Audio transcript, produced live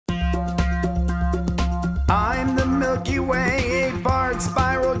I'm the Milky Way, 8-part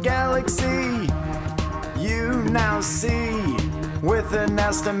spiral galaxy. You now see, with an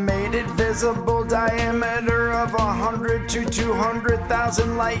estimated visible diameter of 100 to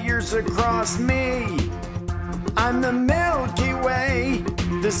 200,000 light years across me. I'm the Milky Way.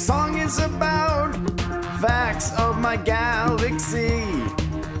 This song is about facts of my galaxy.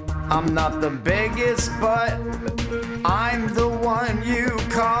 I'm not the biggest, but I'm the one you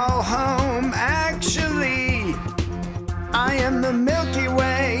call home. Actually, I am the Milky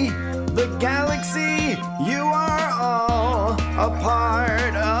Way, the galaxy you are all a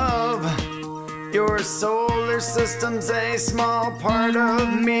part of. Your solar system's a small part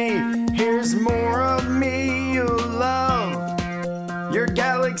of me. Here's more of me you'll love. Your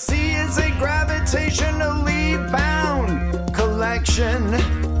galaxy is a gravitationally bound collection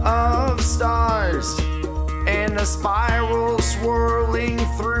of stars in a spiral swirling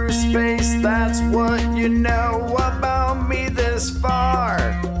through space. That's what you know about me this far.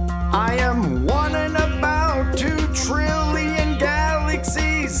 I am one in about 2 trillion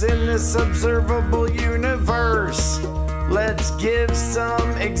galaxies in this observable universe. Let's give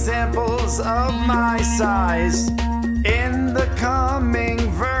some examples of my size in the coming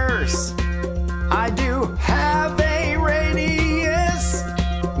verse. I do have a radius,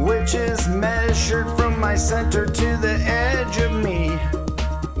 which is measured from my center to the edge of me,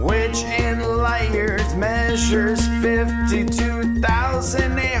 which in light years measures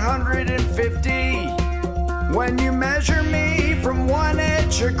 52,850. When you measure me from one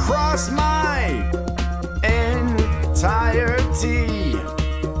edge across my entirety,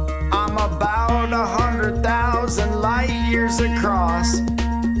 I'm about 100,000 light years across.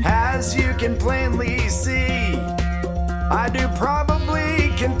 As you can plainly see, I do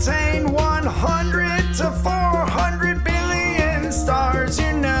probably contain 100 to 400 billion stars.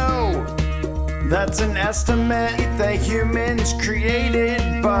 You know, that's an estimate that humans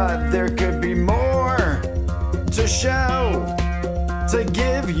created, but there could be more to show. To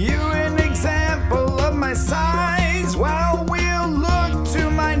give you an example of my size, well, we'll look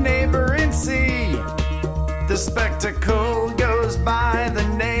to my neighbor and see. The spectacle goes by the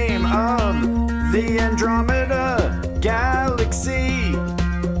name of the Andromeda Galaxy.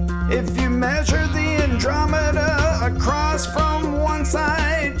 If you measure the Andromeda across from one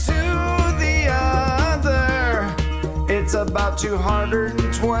side to the other, it's about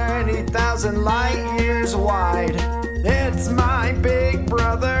 220,000 light years wide. It's my big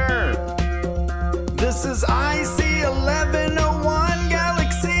brother. This is IC 1101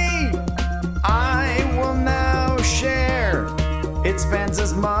 Galaxy. I will now share. It spans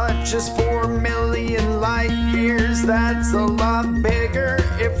as much as 4 million light years. That's a lot bigger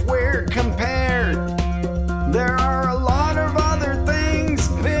if we're compared. There are a lot of other things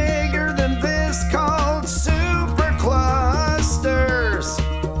bigger than this called superclusters.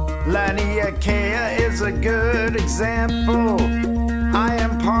 Laniakea is a good example. I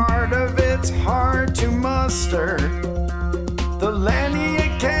am part of it's hard to muster. The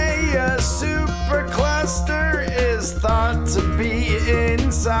Laniakea Supercluster is thought to be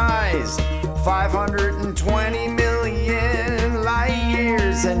in size 520 million light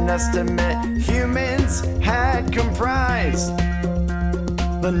years, an estimate humans had comprised.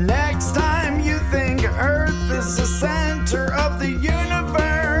 The next time you think Earth is the center of the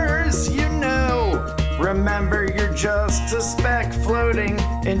universe, you know, remember you're just a speck floating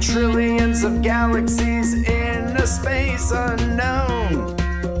in trillions of galaxies in a space unknown.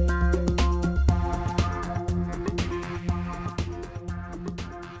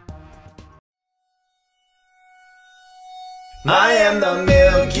 I am the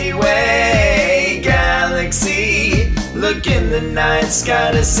Milky Way Galaxy. Look in the night sky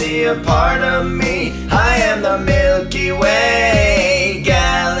to see a part of me. I am the Milky Way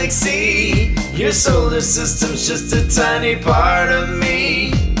Galaxy. Your solar system's just a tiny part of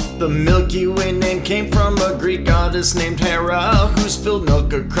me. The Milky Way name came from a Greek goddess named Hera, who spilled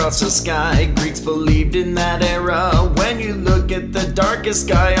milk across the sky. Greeks believed in that era. When you look at the darkest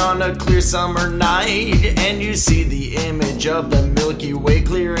sky on a clear summer night, and you see the image of the Milky Way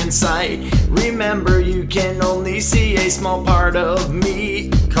clear in sight, remember you can only see a small part of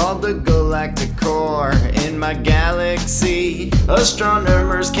me, called the galactic core in my galaxy.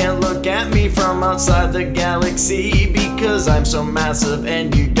 Astronomers can't look at me from outside the galaxy, because I'm so massive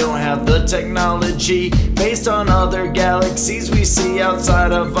and you don't have the technology. Based on other galaxies we see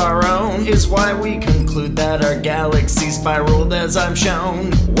outside of our own, is why we conclude that our galaxy spiraled as I'm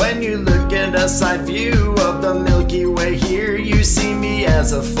shown. When you look at a side view of the Milky Way here, you see me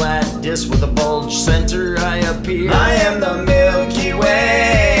as a flat disk with a bulge center. I appear. I am the Milky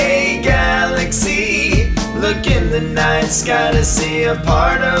Way Galaxy. night sky to see a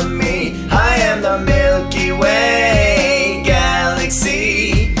part of me. I am the Milky Way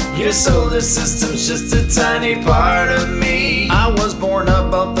Galaxy. Your solar system's just a tiny part of me. I was born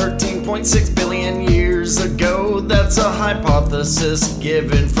about 13.6 billion years ago. That's a hypothesis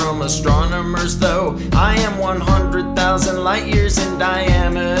given from astronomers, though. I am 100,000 light years in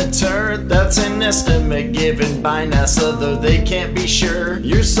diameter. That's an estimate given by NASA, though they can't be sure.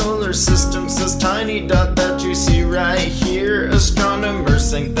 Your solar system's this tiny dot that you see right here. Astronomers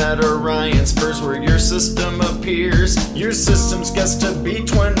think that Orion spurs where your system appears. Your system's guessed to be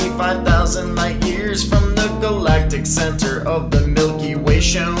 25,000 light years from the galactic center of the Milky Way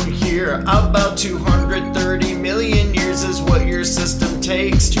shown here. About 230 million years is what your system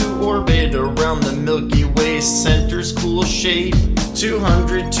takes to orbit around the Milky Way center's cool shape.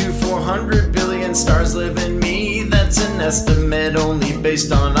 200 to 400 billion stars live in me. That's an estimate only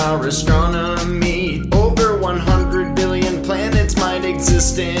based on our astronomy. Over 100 billion planets might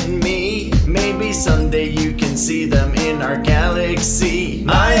exist in me. Maybe someday you can see them in our galaxy.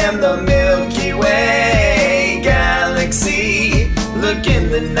 I am the Milky Way Galaxy. Look in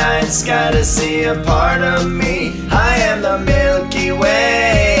the night sky to see a part of me. I am the Milky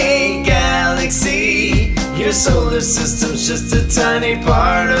Way Galaxy. Your solar system's just a tiny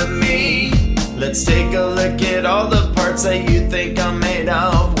part of me. Let's take a look at all the parts that you think I'm made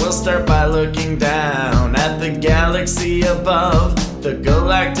of. We'll start by looking down at the galaxy above. The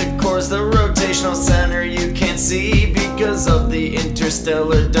galactic core's the rotational center you can't see. Because of the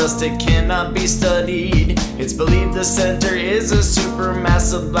interstellar dust, it cannot be studied. It's believed the center is a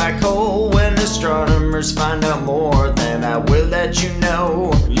supermassive black hole. When astronomers find out more, then I will let you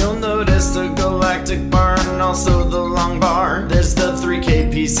know. You'll notice the galactic bar and also the long bar. There's the 3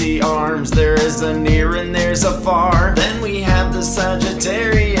 kpc arms, there is a near and there's a far. Then we have the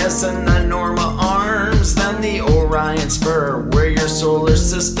Sagittarius and the Norma arms. Then the Orion spur, where your solar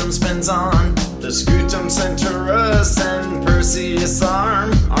system spins on. The Scutum Centaurus and Perseus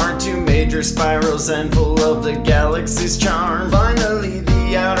arm are 2 major spirals and full of the galaxy's charm. Finally,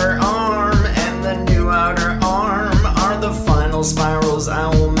 the outer arm and the new outer arm are the final spirals I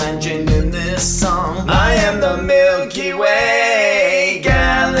will mention in this song. I am the Milky Way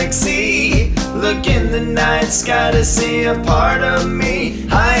Galaxy. Look in the night sky to see a part of me.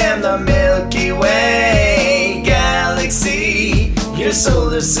 I am the Milky Way Galaxy. Your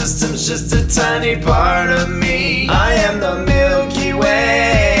solar system's just a tiny part of me. I am the Milky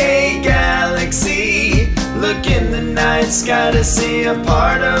Way Galaxy. Look in the night sky to see a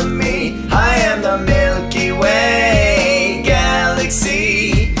part of me. I am the Milky Way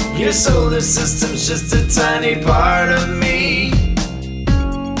Galaxy. Your solar system's just a tiny part of me.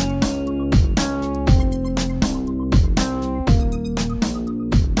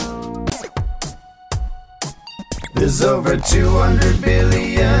 There's over 200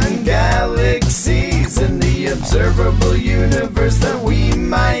 billion galaxies in the observable universe that we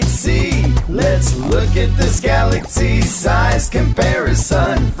might see. Let's look at this galaxy size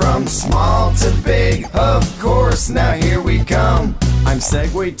comparison from small to big. Of course, now here we come. I'm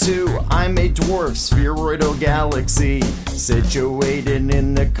Segway 2, I'm a dwarf spheroidal galaxy situated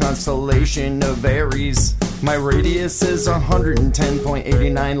in the constellation of Aries. My radius is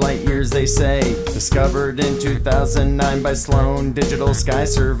 110.89 light years, they say. Discovered in 2009 by Sloan Digital Sky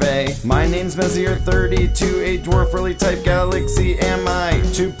Survey. My name's Messier 32, a dwarf early type galaxy am I.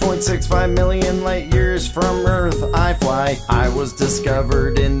 2.65 million light years from Earth I fly. I was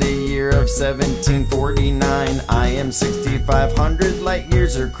discovered in the year of 1749. I am 6,500 light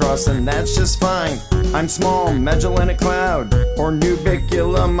years across, and that's just fine. I'm small, Magellanic Cloud, or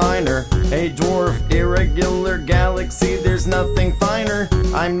Nubicula Minor. A dwarf, irregular galaxy, there's nothing finer.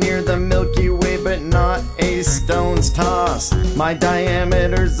 I'm near the Milky Way, but not a stone's toss. My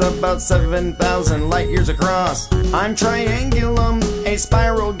diameter's about 7,000 light years across. I'm Triangulum, a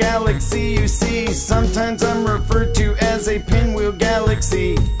spiral galaxy, you see. Sometimes I'm referred to as a pinwheel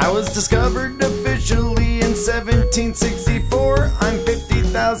galaxy. I was discovered officially in 1764. I'm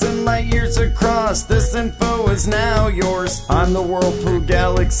 50,000 light years across. This info is now yours. I'm the Whirlpool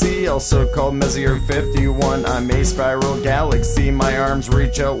Galaxy, also called Messier 51. I'm a spiral galaxy, my arms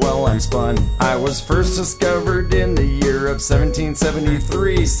reach out while I'm spun. I was first discovered in the year of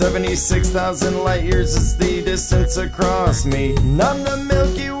 1773. 76,000 light years is the distance across me. I'm the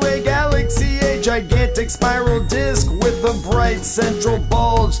Milky Way Galaxy, a gigantic spiral disk with a bright central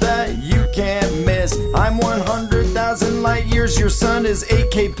bulge that you can't miss. I'm 100,000 light years, your sun is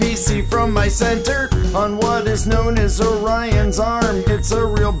 8 kpc from my center. On what is known as Orion's arm, it's a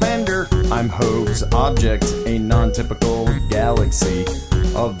real bender. I'm Hope's object, a non-typical galaxy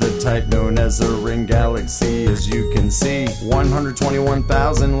of the type known as a ring galaxy. As you can see,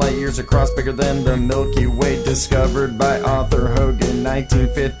 121,000 light years across, bigger than the Milky Way, discovered by Arthur Hogan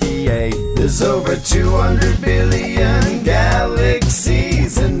 1958. There's over 200 billion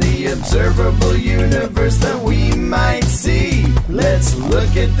galaxies in the observable universe that we might see. Let's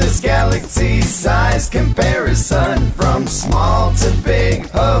look at this galaxy size comparison from small to big.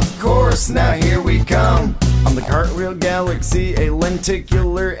 Of course, now here we come. I'm the Cartwheel Galaxy, a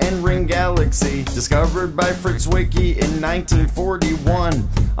lenticular and ring galaxy, discovered by Fritz Zwicky in 1941.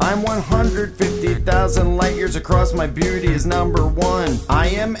 I'm 150,000 light years across, my beauty is number one. I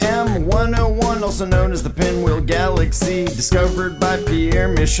am M101, also known as the Pinwheel Galaxy, discovered by Pierre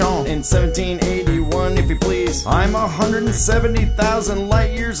Michon in 1781, if you please. I'm 170,000 light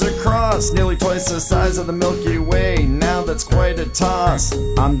years across, nearly twice the size of the Milky Way. Now that's quite a toss.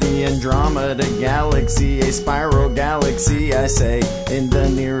 I'm the Andromeda Galaxy, a spiral galaxy, I say, in the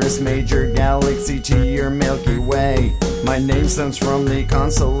nearest major galaxy to your Milky Way. My name stems from the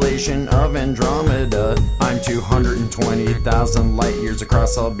constellation of Andromeda. I'm 220,000 light years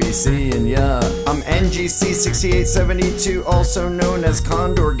across all BC, and yeah, I'm NGC 6872, also known as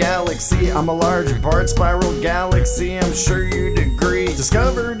Condor Galaxy. I'm a large part spiral galaxy, I'm sure you'd agree.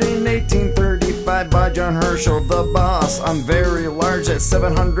 Discovered in 1835 by John Herschel, the boss. I'm very large at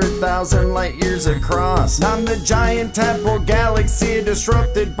 700,000 light years across. I'm the giant tadpole galaxy, a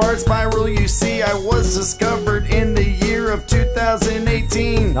disrupted part spiral. You see, I was discovered in the year of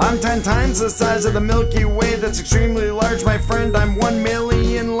 2018. I'm 10 times the size of the Milky Way, that's extremely large, my friend. I'm 1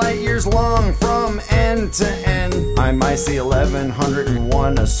 million light years long from end to end. I'm IC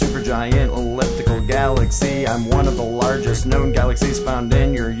 1101, a supergiant elliptical galaxy. I'm one of the largest known galaxies found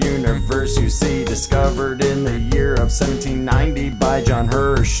in your universe. You see, discovered in the year of 1790 by John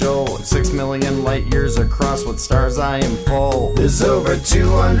Herschel. 6 million light years across, with stars I am full. There's over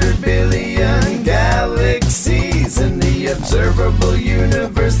 200 billion galaxies in the observable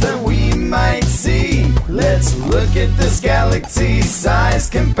universe that we might see. Let's look at this galaxy size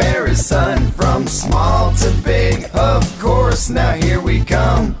comparison from small to big. Of course, now here we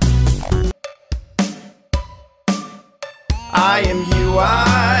come. I am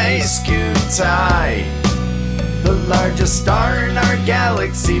UI Scuti, the largest star in our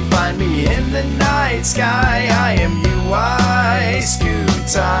galaxy. Find me in the night sky. I am UI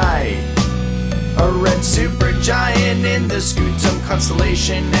Scuti, a red supergiant in the Scutum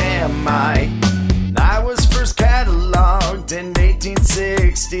constellation am I. I was first cataloged in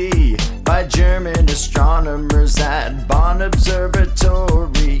 1860 by German astronomers at Bonn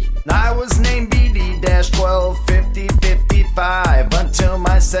Observatory. I was named BD-125055 until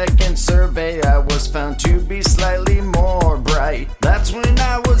my second survey. I was found to be slightly more bright. That's when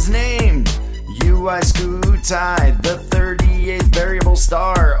I was named UI Scuti, the 38th variable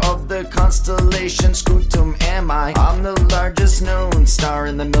star of the constellation Scutum am I. I'm the largest known star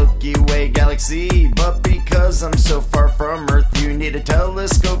in the Milky Way galaxy, but because I'm so far from Earth, you need a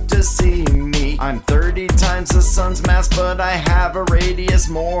telescope to see me. I'm 30 times the sun's mass, but I have a radius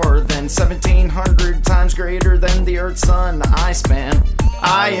more than 1,700 times greater than the Earth's sun I span.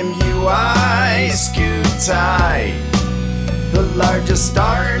 I am UI Scuti, the largest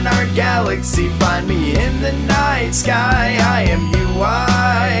star in our galaxy. Find me in the night sky. I am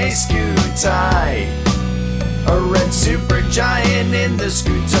UI Scuti, a red supergiant in the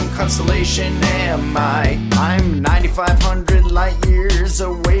Scutum constellation am I. I'm 9,500 light years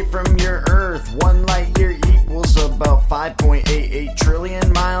away from your Earth. 1 light year equals about 5.88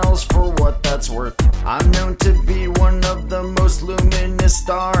 trillion miles, for what that's worth. I'm known to be one of the most luminous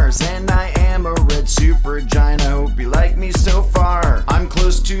stars, and I am a red supergiant. I hope you like me so far. I'm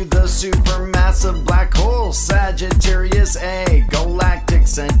close to the supermassive black hole Sagittarius A, galactic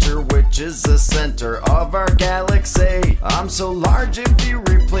center, which is the center of our galaxy. I'm so large, if you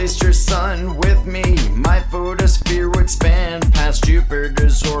replaced your sun with me, my photosphere would span past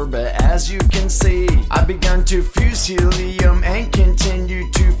Jupiter's orbit. As you can see, I've begun to fuse helium and continue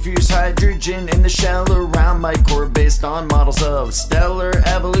to fuse hydrogen in the shell around my core, based on models of stellar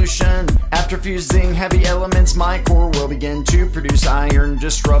evolution. After fusing heavy elements, my core will begin to produce iron,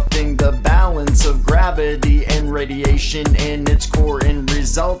 disrupting the balance of gravity and radiation in its core, and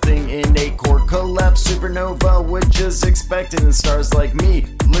resulting in a core collapse supernova, which is was expecting stars like me.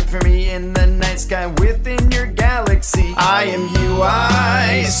 Look for me in the night sky within your galaxy. I am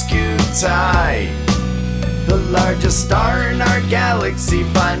UI Scuti, the largest star in our galaxy.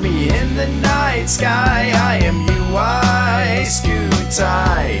 Find me in the night sky. I am UI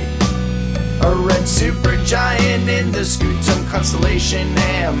Scuti, a red supergiant in the Scutum constellation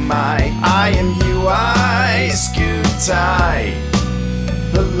am I. I am UI Scuti,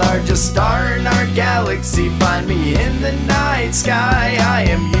 the largest star in our galaxy. Find me in the night sky. I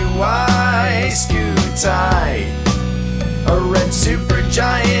am UI Scuti, a red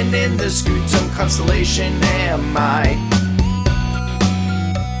supergiant in the Scutum constellation am I.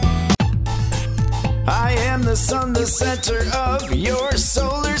 I am the sun, the center of your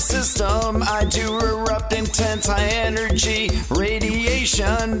solar system. I do erupt intense high energy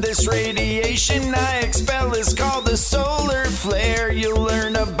radiation. This radiation I expel is called the solar flare. You'll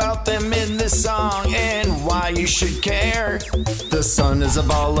learn about them in this song and why you should care. The sun is a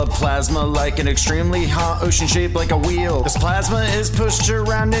ball of plasma, like an extremely hot ocean shaped like a wheel. This plasma is pushed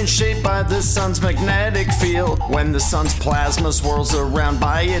around and shaped by the sun's magnetic field. When the sun's plasma swirls around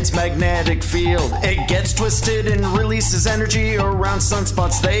by its magnetic field, it gets twisted and releases energy around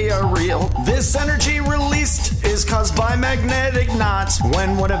sunspots. They are real. This energy released is caused by magnetic knots.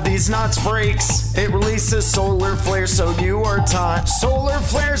 When one of these knots breaks, it releases solar flares, so you are taught. Solar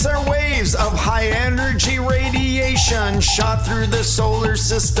flares are waves of high energy radiation shot through the solar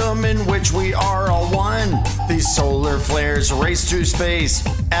system in which we are all one. These solar flares race through space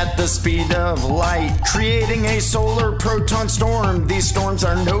at the speed of light, creating a solar proton storm. These storms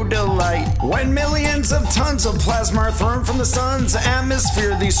are no delight. When millions of tons of plasma are thrown from the sun's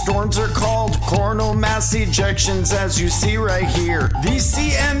atmosphere, these storms are called coronal mass ejections, as you see right here. These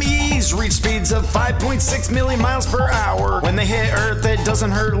CMEs reach speeds of 5.6 million miles per hour. When they hit Earth, it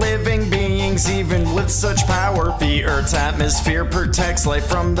doesn't hurt living beings, even with such power. The Earth's atmosphere protects life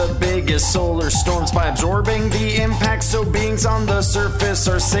from the biggest solar storms by absorbing the impact, so beings on the surface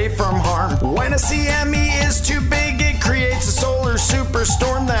are safe from harm. When a CME is too big, it creates a solar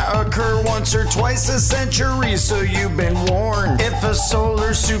superstorm that occur once or twice a century, so you've been warned. If a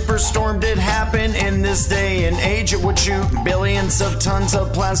solar superstorm did happen in this day and age, it would shoot billions of tons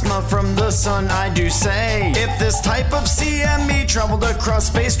of plasma from the sun, I do say. If this type of CME traveled across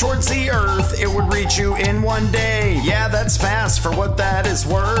space towards the Earth, it would reach you in one day. Yeah, that's fast for what that is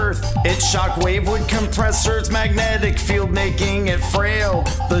worth. Its shockwave would compress Earth's magnetic field, making it frail.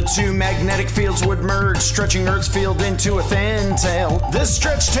 The two magnetic fields would merge, stretching Earth's field into a thin tail. This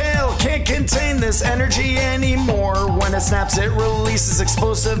stretched tail can't contain this energy anymore. When it snaps, it releases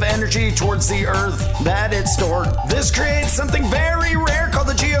explosive energy towards the Earth that it stored. This creates something very rare called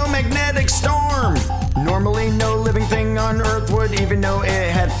the geomagnetic storm. Normally no living thing on Earth would even know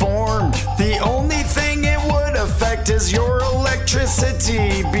it had formed. The only thing it would affect is your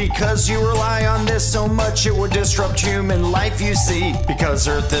electricity, because you rely on this so much it would disrupt human life, you see. Because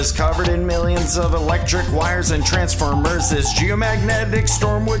Earth is covered in millions of electric wires and transformers, this geomagnetic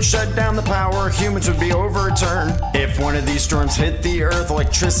storm would shut down the power. Humans would be overturned. If one of these storms hit the Earth,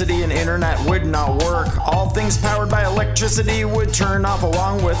 electricity and internet would not work. All things powered by electricity would turn off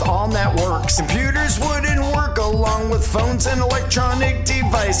along with all networks. Computers wouldn't work along with phones and electronic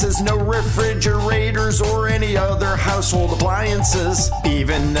devices. No refrigerators or any other household appliances.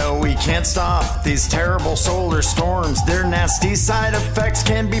 Even though we can't stop these terrible solar storms, their nasty side effects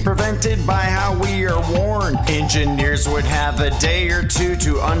can be prevented by how we are warned. Engineers would have a day or two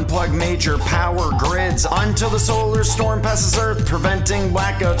to unplug major power grids until the solar storm passes Earth, preventing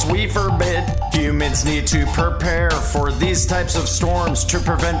blackouts we forbid. Humans need to prepare for these types of storms to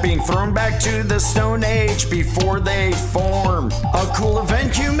prevent being thrown back to the Stone Age before they form. A cool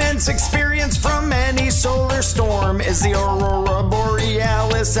event humans experience from any solar storm is the aurora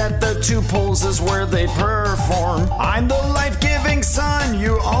borealis. At the two poles is where they perform. I'm the life-giving sun,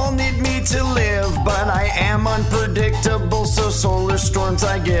 you all need me to live, but I am unpredictable, so solar storms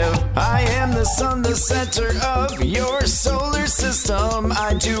I give. I am the sun, the center of your solar system.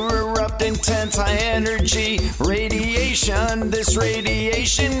 I do erupt intense high energy radiation. This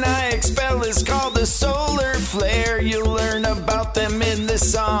radiation I expel is called the solar flare. You'll learn about them in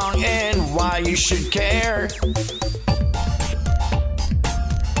this song and why you should care.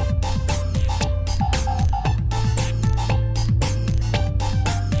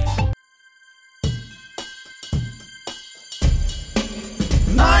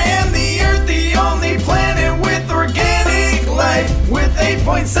 I am the Earth, the only planet with organic life. With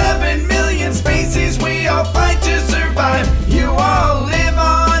 8.7 million species, we all fight to survive. You all live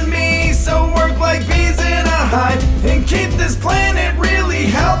on me, so work like bees in a hive, and keep this planet really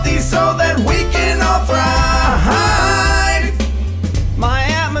healthy so that we can all thrive.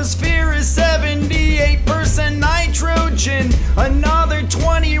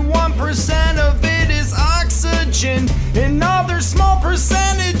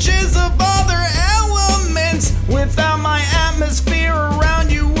 percentages of other elements. Without my atmosphere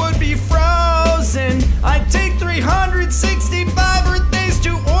around, you would be frozen. I take 365 Earth days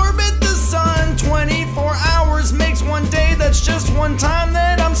to orbit the sun. 24 hours makes one day, that's just one time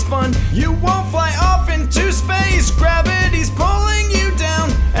that I'm spun. You won't fly off into space, gravity's pulling you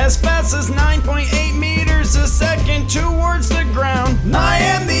down as fast as 9.8 meters a second towards the ground. I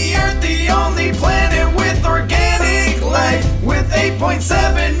am the Earth, the only planet with organic life. With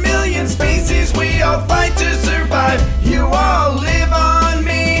 8.7 million species, we all fight to survive. You all live on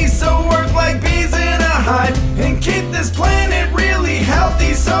me, so work like bees in a hive, and keep this planet really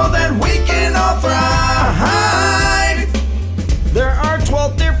healthy so that we can all thrive. There are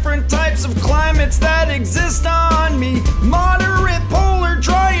 12 different types of climates that exist on me. Moderate, polar,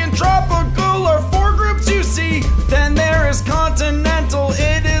 dry, and tropical are 4 groups you see. Then there is continental,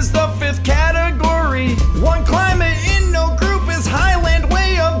 it is the 5th category. One climate in no group is highland,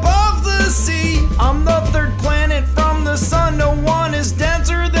 way above the sea. I'm the 3rd planet from the sun, no one is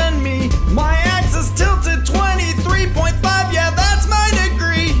denser than me. My axis tilted 23.5, yeah, that's my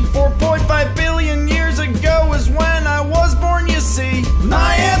degree. 4.5 billion years ago is when I was born, you see.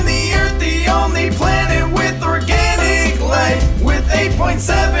 I am the Earth, the only planet with organic life. With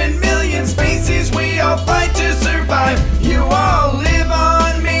 8.7 million species, we all fight to survive. You all live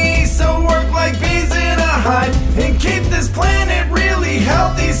on me, so work like bees in a hive, and keep this planet really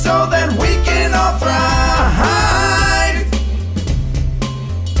healthy so that we can all thrive.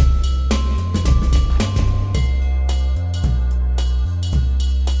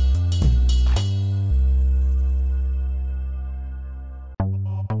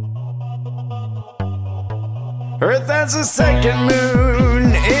 Earth has a second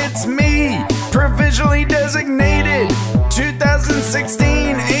moon, it's me, provisionally designated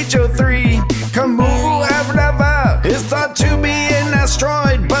 2016 HO3. Kamu Abradava is thought to be an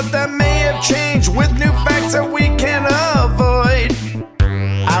asteroid, but that may have changed with new facts that we can avoid.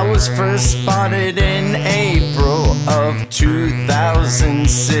 I was first spotted in April of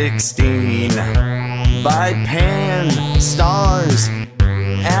 2016 by Pan-STARRS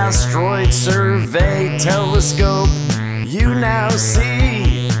Asteroid Survey Telescope. You now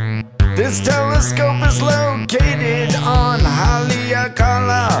see this telescope is located on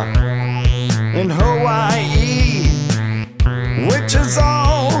Haleakala in Hawaii, which is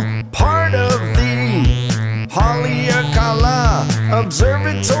all part of the Haleakala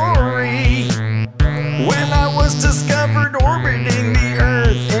Observatory. When I was discovered orbiting the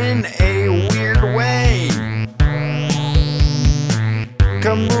Earth in a weird way,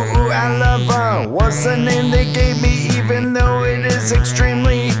 Kamu'alava was the name they gave me, even though it is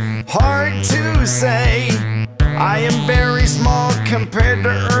extremely hard to say. I am very small compared to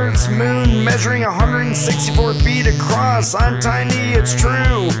Earth's moon, measuring 164 feet across. I'm tiny, it's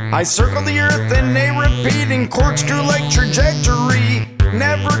true. I circle the Earth in a repeating corkscrew-like trajectory,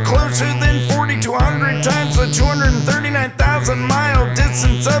 never closer than 4,200 times the 239,000 mile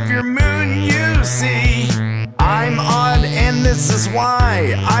distance of your moon, you see. I'm odd, and this is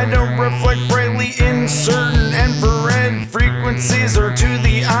why I don't reflect brightly in certain infrared frequencies or to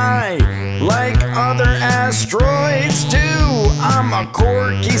the eye like other asteroids do. I'm a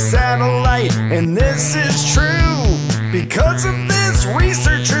quirky satellite, and this is true. Because of this,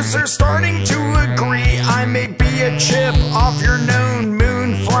 researchers are starting to agree I may be a chip off your known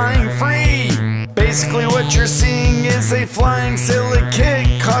moon flying free. Basically what you're seeing is a flying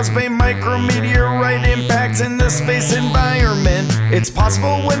silicate caused by micrometeorite impacts in the space environment. It's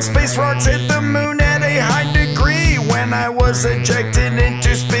possible when space rocks hit the moon at a high degree. When I was ejected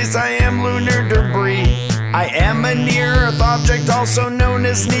into space, I am lunar debris. I am a near-Earth object, also known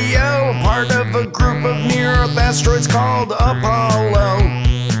as NEO, part of a group of near-Earth asteroids called Apollo.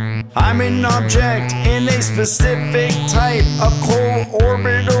 I'm an object in a specific type of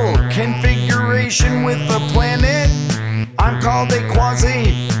co-orbital configuration with a planet. I'm called a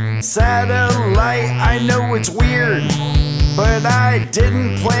quasi-satellite. I know it's weird, but I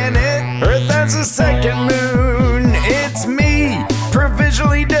didn't plan it. Earth has a second moon, it's me,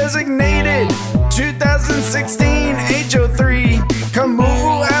 provisionally designated 2016 HO3.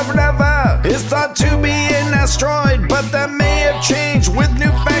 Kamu Abradava is thought to be an asteroid, but that may have changed with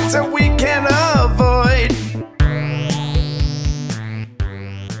new facts that we can avoid.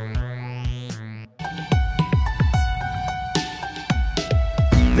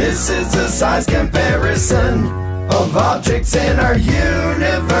 This is a size comparison of objects in our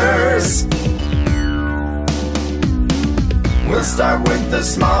universe. We'll start with the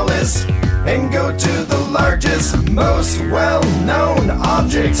smallest and go to the largest, most well-known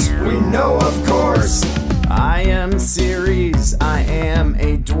objects we know, of course. I am Ceres, I am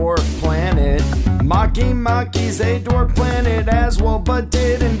a dwarf planet. Maki's a dwarf planet as well, but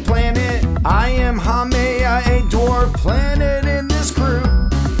didn't plan it. I am Haumea, a dwarf planet in this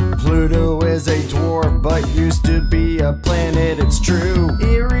group. Pluto is a dwarf, but used to be a planet, it's true.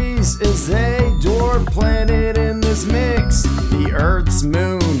 Eris is a dwarf planet in this mix. The Earth's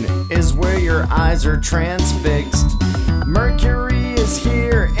moon is where your eyes are transfixed. Mercury is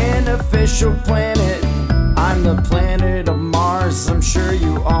here, an official planet. I'm the planet of Mars, I'm sure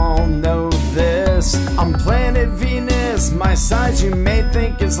you all know this. I'm planet Venus, my size you may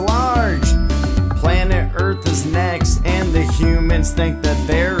think is large. Planet Earth is next, and the humans think that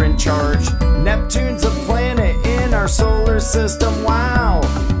they're in charge. Neptune's a planet in our solar system, wow.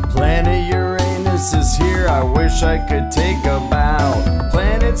 Planet Uranus is here, I wish I could take a bow.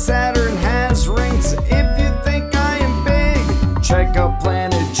 Planet Saturn has rings, if you think I am big. Check out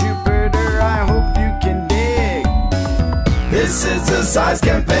planet Jupiter, I hope you can dig. This is a size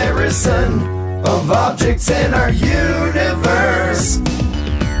comparison of objects in our universe.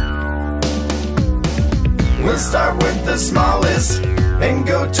 We'll start with the smallest and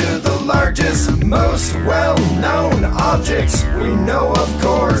go to the largest, most well-known objects we know, of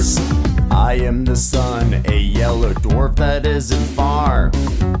course. I am the sun, a yellow dwarf that isn't far.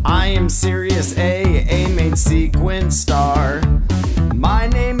 I am Sirius A main sequence star. My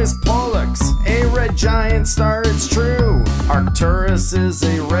name is Pollux, a red giant star, it's true. Arcturus is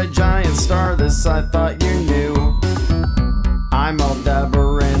a red giant star, this I thought you knew. I'm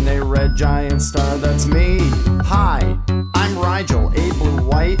Aldebaran, a red giant star, that's me. Hi, I'm Rigel, a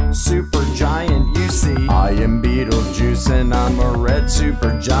blue-white supergiant, you see. I am Betelgeuse and I'm a red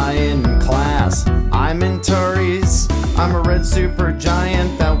supergiant in class. I'm Antares, I'm a red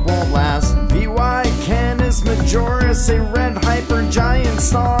supergiant that won't last. VY Canis Majoris, a red hypergiant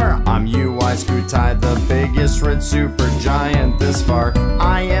star. I'm UI Scuti, the biggest red supergiant this far.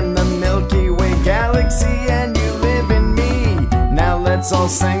 I am the Milky Way Galaxy and you live in me. Now let's all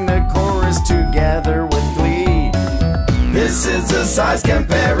sing the chorus together with glee. This is a size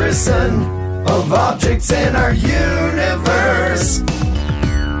comparison of objects in our universe.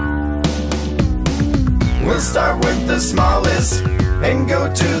 We'll start with the smallest and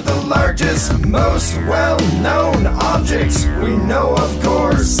go to the largest, most well-known objects we know, of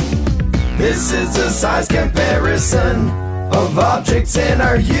course. This is a size comparison of objects in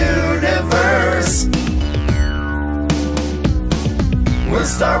our universe. We'll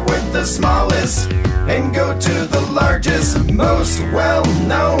start with the smallest and go to the largest, most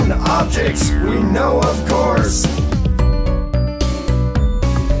well-known objects we know, of course.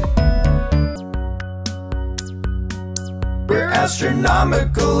 We're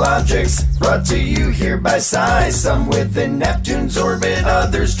astronomical objects brought to you here by size. Some within Neptune's orbit,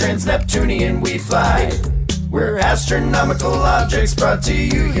 others trans-Neptunian we fly. We're astronomical objects brought to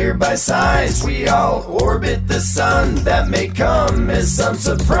you here by size. We all orbit the sun, that may come as some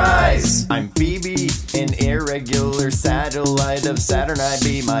surprise. I'm Phoebe, an irregular satellite of Saturn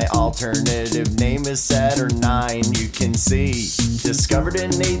IB. My alternative name is Saturn 9, you can see. Discovered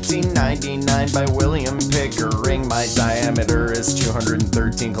in 1899 by William Pickering. My diameter is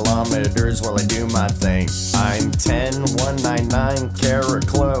 213 kilometers while I do my thing. I'm 10199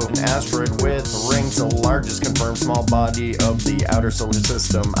 Caraclo, an asteroid with rings, the largest confirmed small body of the outer solar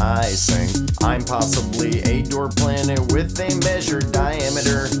system. I sing. I'm possibly a dwarf planet with a measured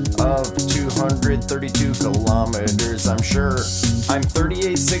diameter of 232 kilometers, I'm sure. I'm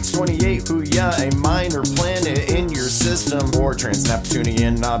 38628, Huya, a minor planet in your system, or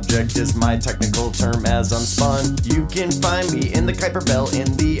trans-Neptunian object is my technical term as I'm spun. You can find me in the Kuiper Belt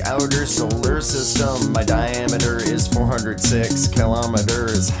in the outer solar system. My diameter is 406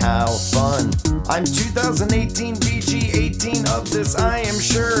 kilometers, how fun. I'm 2018 VG18 of this I am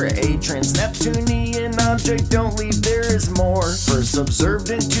sure. A trans-Neptunian object, don't leave, there is more. First observed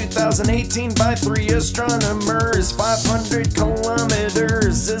in 2018 by 3 astronomers. 500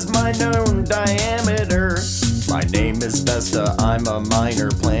 kilometers is my known diameter. My name is Vesta, I'm a minor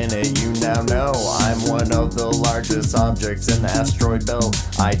planet, you now know. I'm one of the largest objects in the asteroid belt.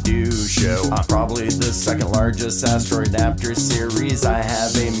 I do show I'm probably the second largest asteroid after Ceres. I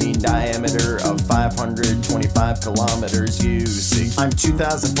have a mean diameter of 525 kilometers, you see. I'm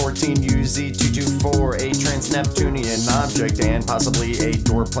 2014 UZ224, a trans-Neptunian object and possibly a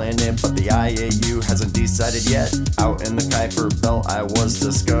dwarf planet, but the IAU hasn't decided yet. Out in the Kuiper Belt I was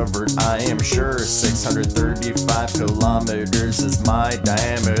discovered, I am sure. 635 225 kilometers is my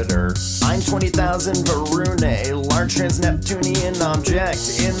diameter. I'm 20,000 Varuna, a large trans-Neptunian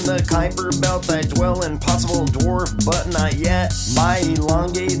object. In the Kuiper belt I dwell in, possible dwarf but not yet. My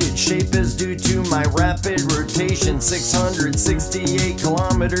elongated shape is due to my rapid rotation. 668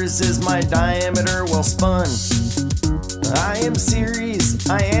 kilometers is my diameter, well spun. I am Ceres,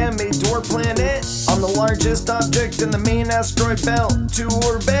 I am a dwarf planet. I'm the largest object in the main asteroid belt to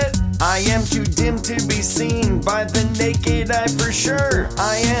orbit. I am too dim to be seen by the naked eye for sure.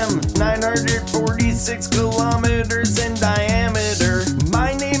 I am 946 kilometers in diameter.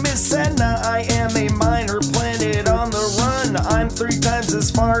 My name is Sedna, I am a minor planet on the run. I'm 3 times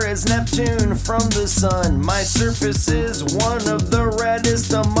as far as Neptune from the sun. My surface is one of the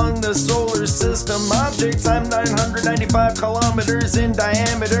reddest among the solar system objects. I'm 995 kilometers in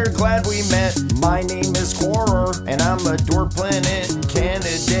diameter, glad we met. My name is Quorer, and I'm a dwarf planet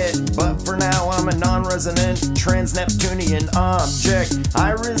candidate. But for now I'm a non-resident trans-Neptunian object.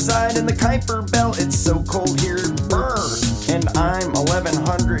 I reside in the Kuiper belt, it's so cold here, brr. And I'm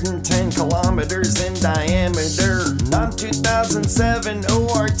 1110 kilometers in diameter. I'm 2007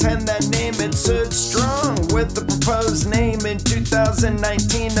 OR10, that name it stood strong with the proposed name in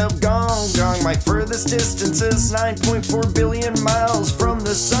 2019 of Gong Gong. My furthest distance is 9.4 billion miles from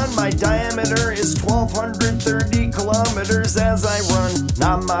the sun. My diameter is 1230 kilometers as I run.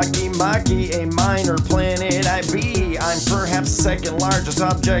 Namaki Maki, a minor planet I be. I'm perhaps the second largest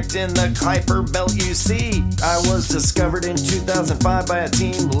object in the Kuiper belt you see. I was discovered in 2005 by a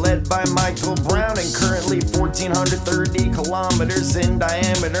team led by Michael Brown, and currently 1430 kilometers in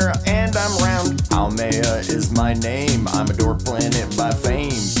diameter, and I'm round. Almea is my name, I'm a dwarf planet by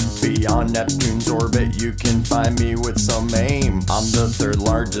fame. Beyond Neptune's orbit you can find me with some aim. I'm the 3rd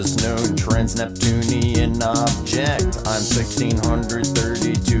largest known trans-Neptunian object. I'm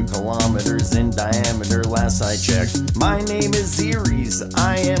 1632 kilometers in diameter last I checked. My name is Ceres,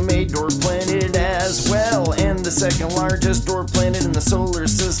 I am a dwarf planet as well, and the 2nd largest dwarf planet in the solar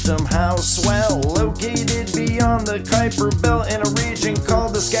system. How swell! Located beyond the Kuiper belt in a region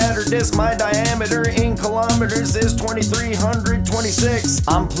called the scatter disk. My diameter in kilometers is 2326.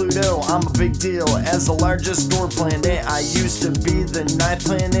 I'm Pluto, I'm a big deal. As the largest dwarf planet, I used to be the 9th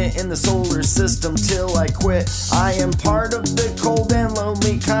planet in the solar system till I quit. I am part of the cold and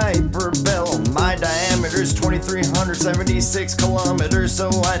lonely Kuiper belt. My diameter is 2376 kilometers, so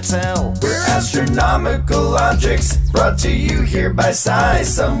I tell. We're astronomical objects brought to you here by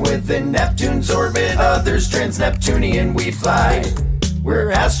size. Some within Neptune's orbit, others trans-Neptunian we fly.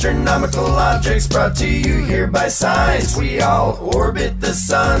 We're astronomical objects brought to you here by size. We all orbit the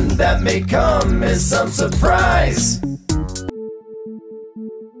sun, that may come as some surprise.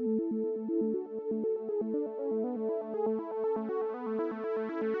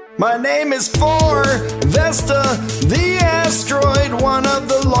 My name is Vesta, the asteroid, one of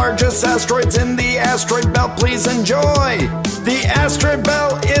the largest asteroids in the asteroid belt. Please enjoy. The asteroid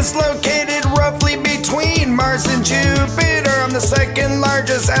belt is located roughly between Mars and Jupiter. I'm the 2nd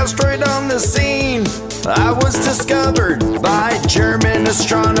largest asteroid on the scene. I was discovered by German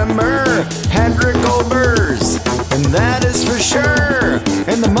astronomer Hendrik Olbers, and that is for sure.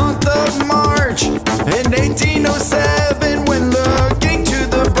 In the month of March in 1807, when looking to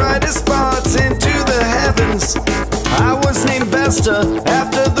the brightest spots into the heavens, I was named Vesta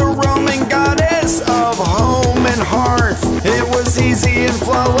after the Roman goddess of home and hearth. It was easy and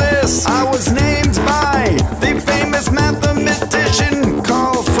flawless. I was named by the famous mathematician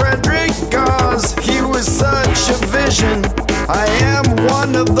called Frederick Gauss. He was such a vision. I am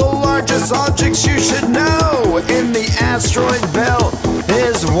one of the largest objects you should know. In the asteroid belt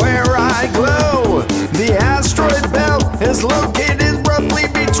is where I glow. The asteroid belt is located roughly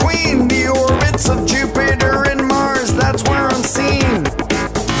between the orbits of Jupiter and Mars. That's where I'm seen.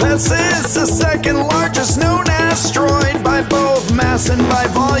 This is the 2nd largest known asteroid by both mass and by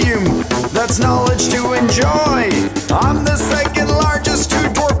volume. That's knowledge to enjoy. I'm the 2nd largest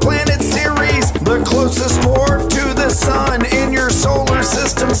two-dwarf planet series, the closest dwarf to the sun in your solar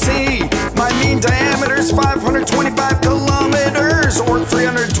system. See, my mean diameter is 525 kilometers, or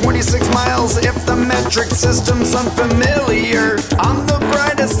 326 miles if the metric system's unfamiliar. I'm the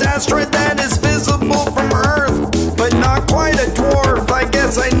brightest asteroid that is visible from Earth, but not quite a dwarf. I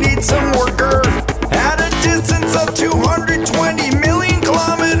guess I need some more girth. At a distance of 220 million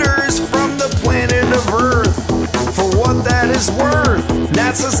kilometers from the planet of Earth. For what that is worth,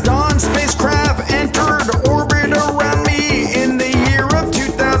 NASA's Dawn spacecraft entered orbit around me in the year of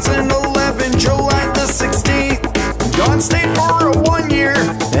 2011, July the 16th. Dawn stayed for a 1-year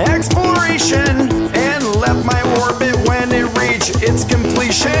exploration and left my orbit when it reached its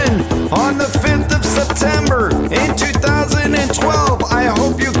completion on the 5th of September 12. I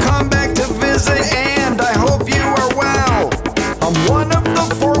hope you come back to visit, and I hope you are well. I'm one of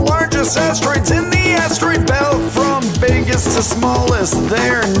the 4 largest asteroids in the asteroid belt. From biggest to smallest,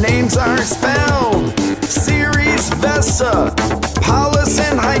 their names are spelled Ceres, Vesta, Pallas,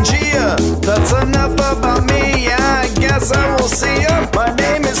 and Hygeia. That's enough about me, I guess I will see ya. My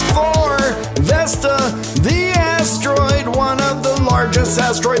name is Vesta, the asteroid, one of the largest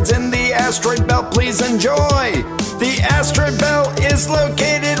asteroids in the asteroid belt. Please enjoy. The asteroid belt is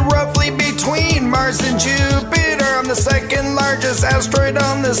located roughly between Mars and Jupiter. I'm the 2nd largest asteroid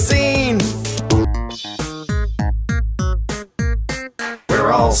on the scene.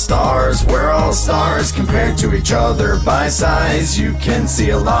 We're all stars compared to each other by size. You can see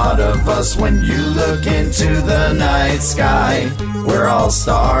a lot of us when you look into the night sky. We're all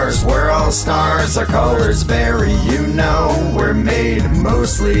stars, our colors vary, you know. We're made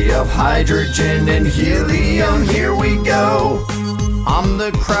mostly of hydrogen and helium, here we go. I'm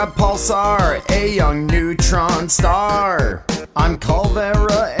the Crab Pulsar, a young neutron star. I'm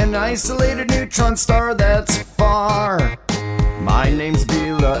Calvera, an isolated neutron star that's far. My name's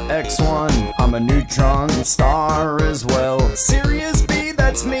Vela X1, I'm a neutron star as well. Sirius B,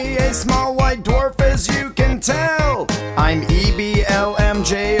 that's me, a small white dwarf as you can tell. I'm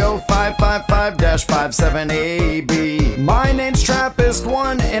EBLMJ0555-57AB. My name's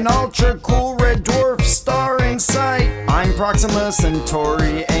TRAPPIST-1, an ultra cool red dwarf star in sight. I'm Proxima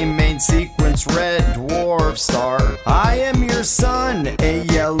Centauri, a main sequence red dwarf star. I am your sun, a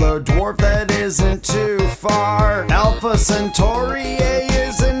yellow dwarf that isn't too far. Alpha Centauri A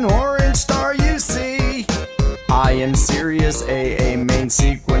is an orange star, you see. I am Sirius A main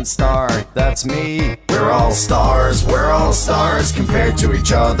sequence star, that's me. We're all stars compared to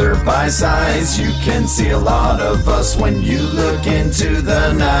each other by size. You can see a lot of us when you look into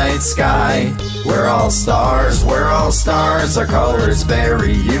the night sky. We're all stars, our colors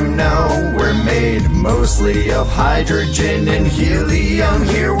vary, you know. We're made mostly of hydrogen and helium,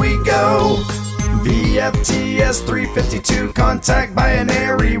 here we go. VFTS 352, contact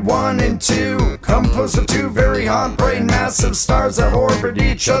binary 1 and 2, composed of 2 very hot, bright, massive stars that orbit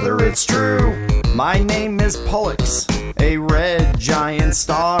each other, it's true. My name is Pollux, a red giant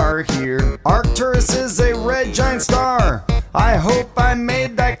star here. Arcturus is a red giant star, I hope I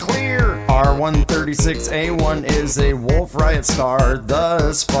made that clear. R136A1 is a Wolf Riot star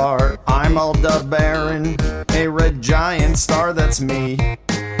thus far. I'm Aldebaran, a red giant star, that's me.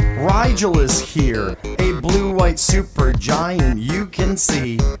 Rigel is here, a blue-white supergiant you can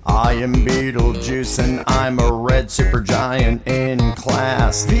see. I am Betelgeuse and I'm a red supergiant in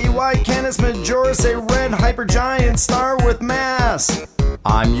class. VY Canis Majoris, a red hypergiant star with mass.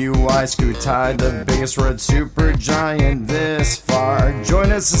 I'm UI Scuti, the biggest red supergiant this far.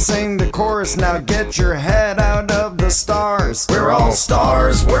 Join us to sing the chorus, now get your head out of the stars. We're all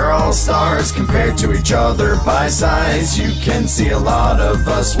stars compared to each other by size. You can see a lot of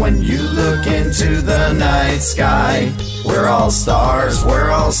us when you look into the night sky. We're all stars,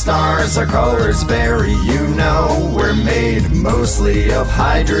 our colors vary, you know. We're made mostly of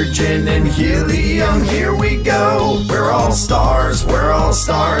hydrogen and helium, here we go. We're all stars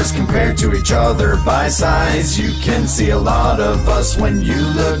compared to each other by size. You can see a lot of us when you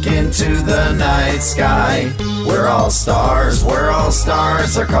look into the night sky. We're all stars,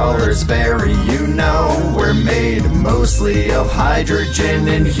 our colors vary, you know. We're made mostly of hydrogen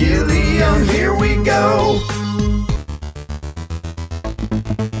and helium, here we go.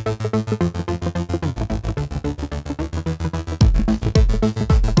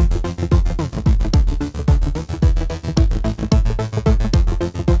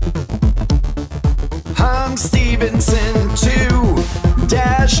 I'm Stevenson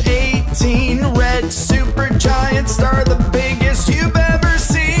 2-18, red supergiant star, the biggest you've ever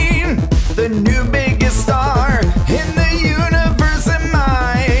seen. The new biggest star in the universe am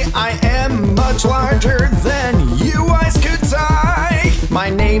I am much larger than UI Scuti. My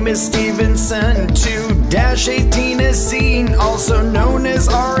name is Stevenson 2-18 is seen, also known as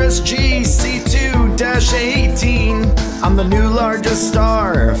RSG C2-18. I'm the new largest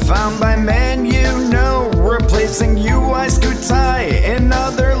star found by man, you know, replacing UI Scuti and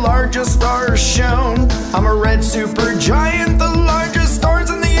other largest stars shown. I'm a red supergiant, the largest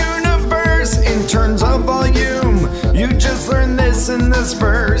stars in the universe in terms of volume. You just learned this in this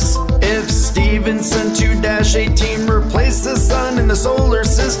verse. If Stevenson 2-18 replaced the sun in the solar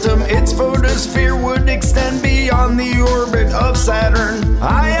system, its photosphere would extend beyond the orbit of Saturn.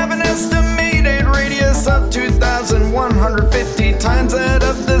 I have an estimated radius of 2,150 times that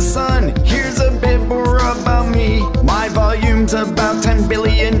of the sun. Here's a bit more about me. My volume's about 10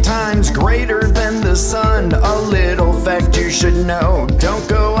 billion times greater than the sun. A little fact you should no, don't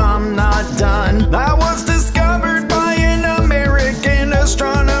go, I'm not done. That was discovered by an American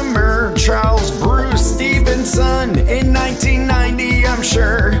astronomer, Charles Bruce Stevenson, in 1990, I'm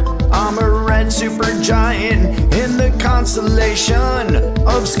sure. I'm a red supergiant in the constellation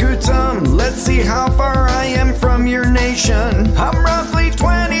of Scutum. Let's see how far I am from your nation. I'm roughly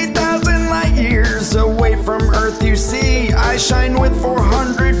 20,000 light years away from Earth, you see. I shine with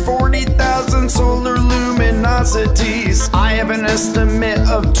 440,000 solar luminosities. I have an estimate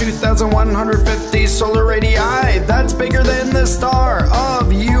of 2,150 solar radii. That's bigger than the star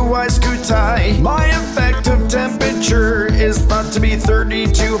of UI Scuti. My effective temperature is thought to be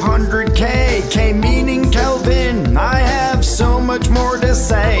 3,200 K. K meaning Kelvin. I have so much more to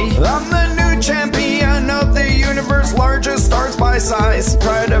say. I'm the new champion of the universe, largest stars by size.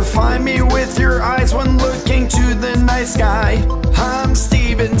 Try to find me with your eyes when looking to the night sky. I'm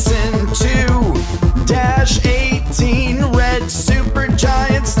Stevenson 2-18, red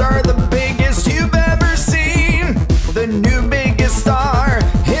supergiant star, the biggest you've ever seen. The new biggest star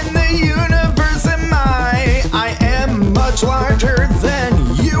in the universe am I am much larger than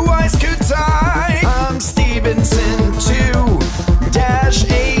UI Scuti. I'm Stevenson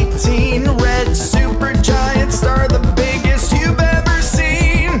 2-18, red supergiant star, the biggest you've ever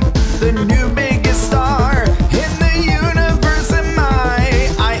seen. The new biggest star in the universe am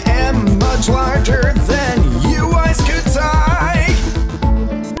I am much larger than UI Scuti.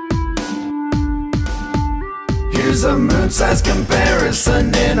 Here's a moon-sized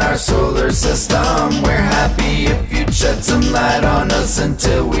comparison in our solar system. We're happy if you'd shed some light on us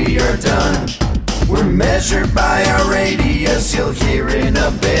until we are done. We're measured by our radius, you'll hear in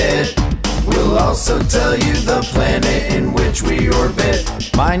a bit. We'll also tell you the planet in which we orbit.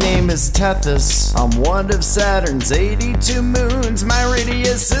 My name is Tethys, I'm one of Saturn's 82 moons. My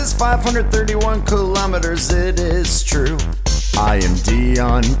radius is 531 kilometers, it is true. I am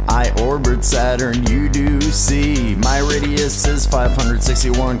Dion, I orbit Saturn, you do see. My radius is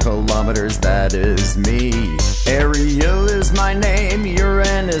 561 kilometers, that is me. Ariel is my name,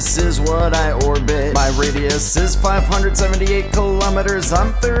 Uranus is what I orbit. My radius is 578 kilometers,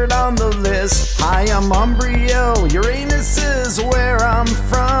 I'm third on the list. Hi, I'm Umbriel, Uranus is where I'm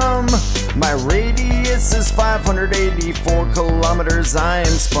from. My radius is 584 kilometers, I am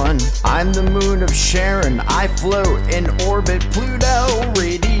spun. I'm the moon of Charon, I float in orbit Pluto.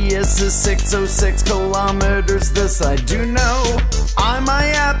 Radius is 606 kilometers, this I do know. I'm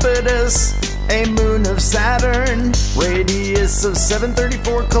Iapetus, a moon of Saturn. Radius of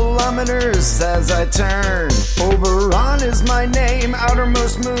 734 kilometers as I turn. Oberon is my name,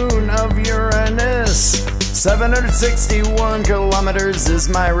 outermost moon of Uranus. 761 kilometers is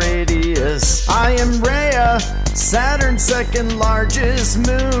my radius. I am Rhea, Saturn's second largest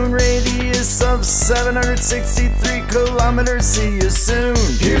moon. Radius of 763 kilometers, see you soon.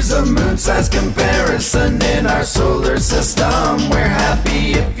 Here's a moon-sized comparison in our solar system. We're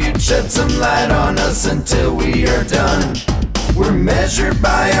happy if you'd shed some light on us until we are done. We're measured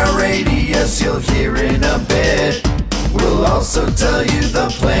by our radius, you'll hear in a bit. We'll also tell you the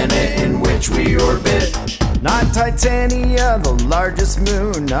planet in which we orbit. Not Titania, the largest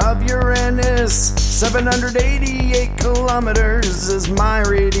moon of Uranus. 788 kilometers is my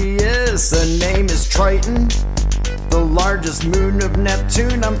radius. The name is Triton, the largest moon of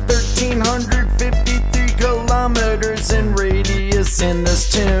Neptune. I'm 1,353 kilometers in radius in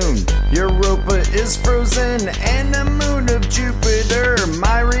this tune. Europa is frozen and the moon of Jupiter.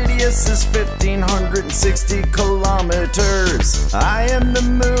 My radius is 1,560 kilometers. I am the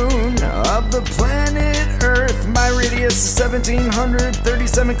moon of the planet Earth. My radius is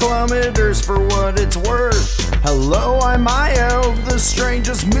 1,737 kilometers for what it's worth. Hello, I'm Io, the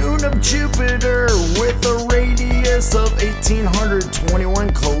strangest moon of Jupiter, with a radius of 1,821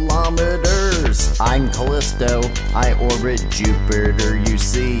 kilometers. I'm Callisto, I orbit Jupiter, you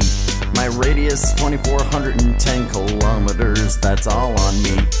see. My radius is 2,410 kilometers, that's all on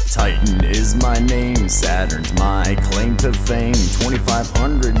me. Titan is my name, Saturn's my claim to fame.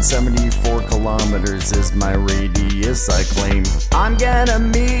 2,574 kilometers is my radius I claim. I'm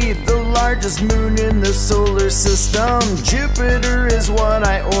Ganymede, the largest moon in the solar system. Jupiter is what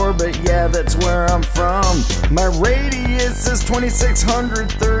I orbit, yeah, that's where I'm from. My radius is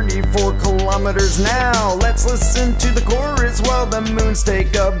 2,634 kilometers now. Let's listen to the chorus while the moons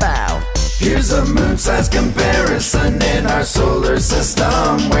take a bow. Here's a moon-sized comparison in our solar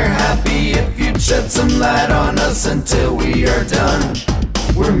system. We're happy if you'd shed some light on us until we are done.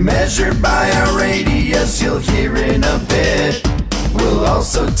 We're measured by our radius, you'll hear in a bit. We'll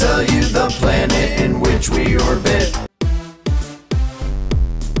also tell you the planet in which we orbit.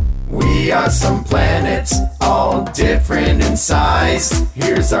 We We are some planets, all different in size.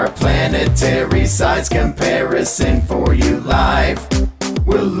 Here's our planetary size comparison for you live.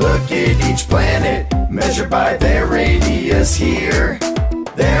 We'll look at each planet, measured by their radius here.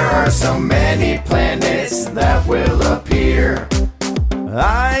 There are so many planets that will appear.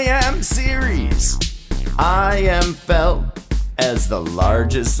 I am Ceres, I am felt as the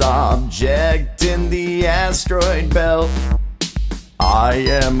largest object in the asteroid belt. I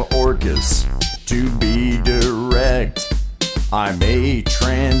am Orcus, to be direct. I'm a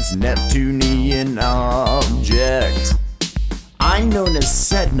trans-Neptunian object. I'm known as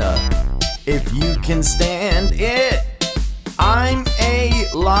Sedna, if you can stand it. I'm a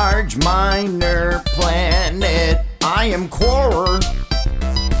large minor planet. I am Quorer,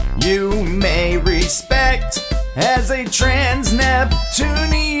 you may respect as a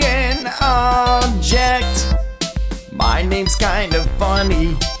trans-Neptunian object. My name's kind of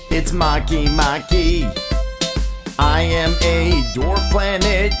funny, it's Maki Maki. I am a dwarf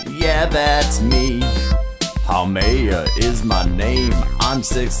planet, yeah that's me. Haumea is my name, I'm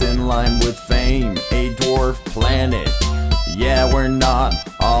sixth in line with fame. A dwarf planet, yeah we're not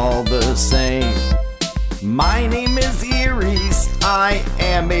all the same. My name is Aries, I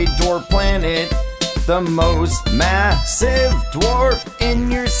am a dwarf planet. The most massive dwarf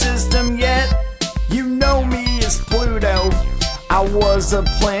in your system yet. You know me as Pluto, I was a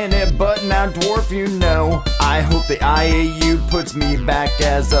planet but now dwarf you know. I hope the IAU puts me back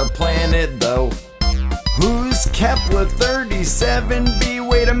as a planet though. Who's Kepler 37b?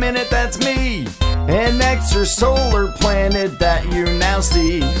 Wait a minute, that's me. An extrasolar planet that you now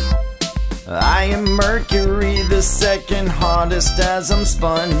see. I am Mercury, the second hottest as I'm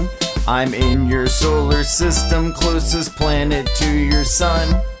spun. I'm in your solar system, closest planet to your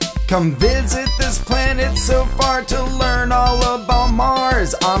sun. Come visit this planet so far to learn all about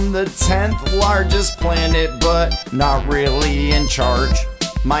Mars. I'm the 10th largest planet, but not really in charge.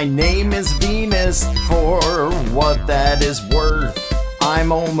 My name is Venus, for what that is worth.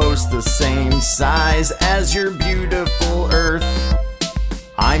 I'm almost the same size as your beautiful Earth.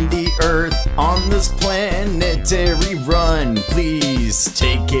 I'm the Earth on this planetary run. Please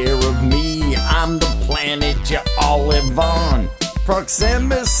take care of me, I'm the planet you all live on.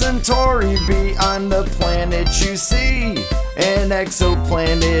 Proxima Centauri B, I'm the planet you see. An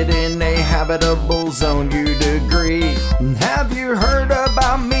exoplanet in a habitable zone, you'd agree. Have you heard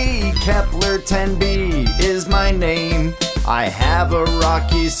about me? Kepler 10b is my name. I have a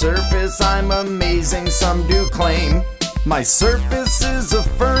rocky surface, I'm amazing, some do claim. My surface is a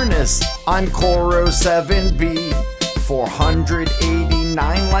furnace, I'm Coro 7b.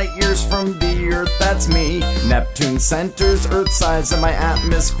 489 light years from the Earth, that's me. Neptune centers Earth size, and my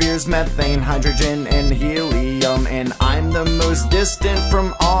atmosphere's methane, hydrogen, and helium. And I'm the most distant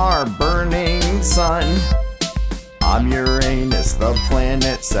from our burning sun. I'm Uranus, the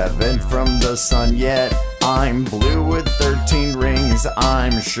planet 7th from the sun, yet I'm blue with 13 rings,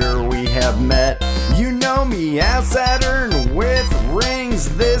 I'm sure we have met. You know me as Saturn with rings,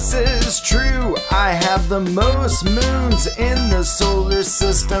 this is true. I have the most moons in the solar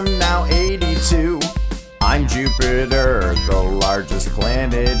system, now 82. I'm Jupiter, the largest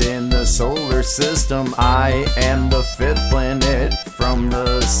planet in the solar system. I am the 5th planet from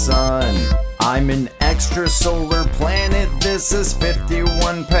the sun. I'm an extrasolar planet, this is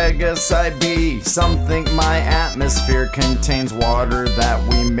 51 Pegasi b. Some think my atmosphere contains water that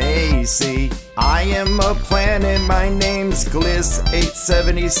we may see. I am a planet, my name's Gliss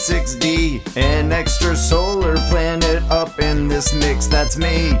 876d. An extrasolar planet up in this mix, that's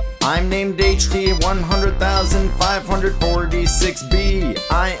me. I'm named HT 100,546b.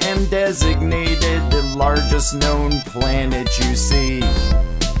 I am designated the largest known planet you see.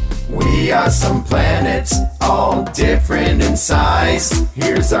 We are some planets, all different in size.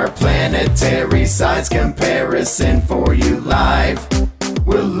 Here's our planetary size comparison for you live.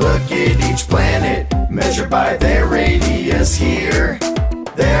 We'll look at each planet, measured by their radius here.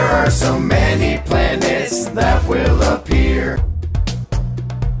 There are so many planets that will appear.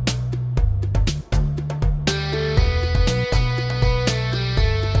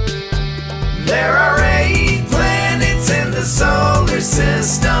 There are 8 planets in the solar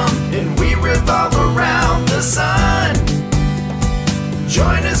system, and we revolve around the sun.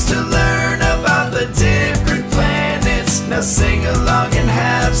 Join us to learn about the different planets. Now sing along and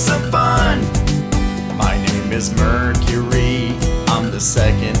have some fun. My name is Mercury, I'm the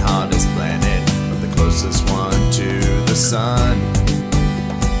second hottest planet, but the closest one to the sun.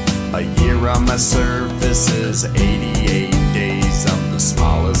 A year on my surface is 88 days. I'm the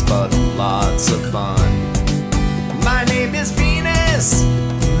smallest but lots of fun. My name is Venus,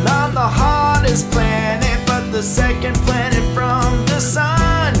 I'm the hottest planet, but the second planet from the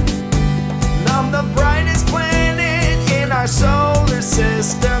sun. I'm the brightest planet in our solar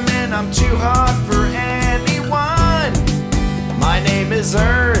system, and I'm too hot for anyone. My name is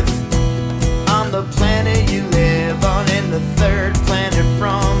Earth. I'm the planet you live on, and the third planet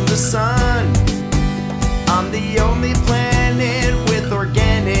from the sun. I'm the only planet with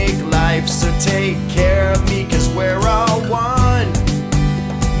organic life, so take care of me, 'cause we're all one.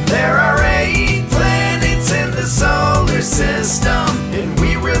 There are 8 planets in the solar system, and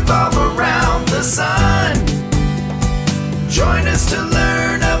we revolve around the sun. Join us to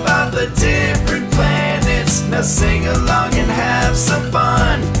learn about the different planets. Now sing along and have some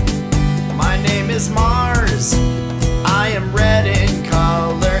fun. My name is Mars. I am red in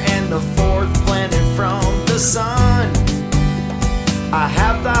color and the 4th planet from the sun. I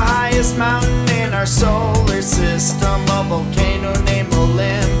have the highest mountain in our solar system, a volcano named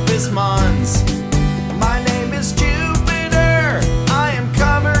Olympus Mons. My name is Jupiter. I am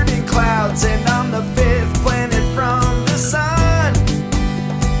covered in clouds, and I'm the 5th planet from the sun.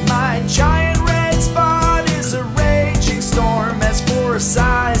 My giant red spot is a raging storm. As for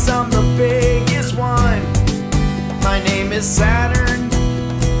size, I'm the biggest one. My name is Saturn.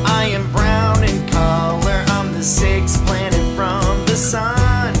 I am brown in color. I'm the 6th planet from the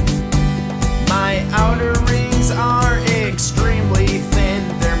sun. My outer rings are extremely thin.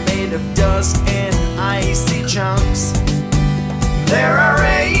 They're made of dust and icy chunks. There are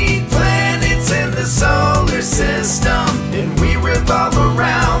 8 planets in the solar system, and we revolve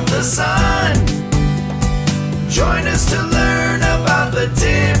around the sun. Join us to learn about the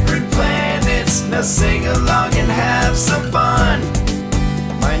different planets. Now sing along and have some fun.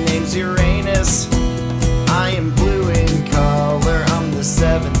 My name's Uranus. I am blue in color. I'm the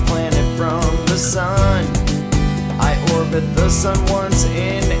 7th planet from the sun. I orbit the sun once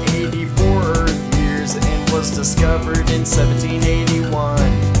in 84 Earth years and was discovered in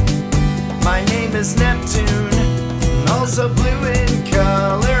 1781. My name is Neptune, also blue in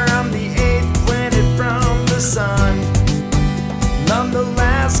color. I'm the 8th planet from the sun. I'm the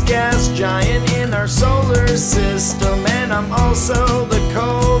last gas giant in our solar system, and I'm also the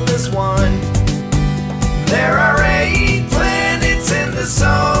coldest one. There are 8 planets in the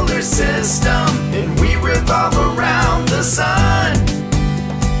solar system, and we revolve around the sun.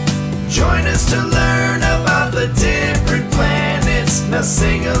 Join us to learn about the different planets. Now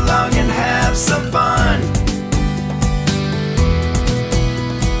sing along and have some fun.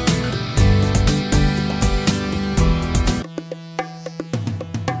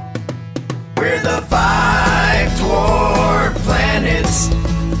 We're the 5 dwarf planets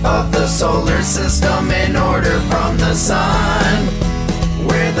of the solar system in order from the sun.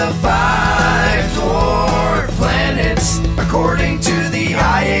 We're the 5 dwarf planets. According to the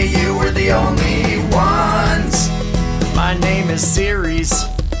IAU, we're the only ones. My name is Ceres.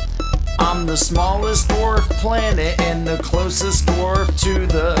 I'm the smallest dwarf planet and the closest dwarf to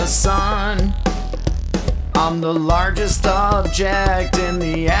the sun. I'm the largest object in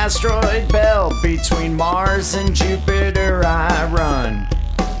the asteroid belt. Between Mars and Jupiter I run.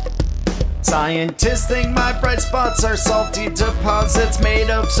 Scientists think my bright spots are salty deposits made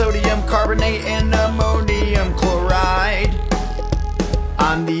of sodium carbonate and ammonium chloride.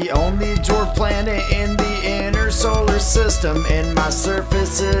 I'm the only dwarf planet in the inner solar system, and my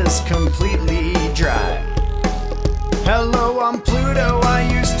surface is completely dry. Hello, I'm Pluto. I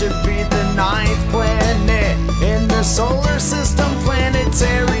used to be the 9th planet in the solar system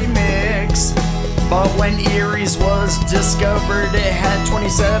planetary mix. But when Eris was discovered, it had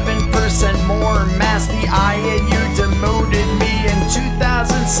 27% more mass. The IAU demoted me in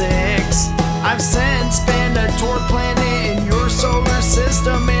 2006. I've since been a dwarf planet in your solar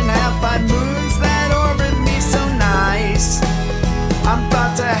system and have 5 moons that orbit me so nice. I'm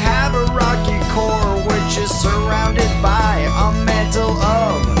thought to have a rocky core, which is surrounded by a mantle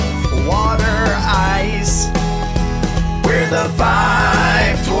of water ice. We're the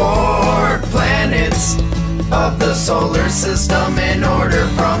 5 dwarf planets of the solar system in order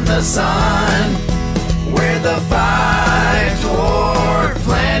from the sun. We're the 5 dwarf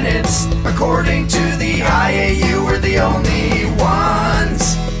planets. According to the IAU, we're the only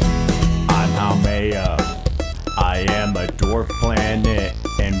ones. I'm Haumea. I am a dwarf planet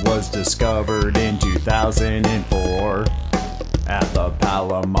and was discovered in 2004 at the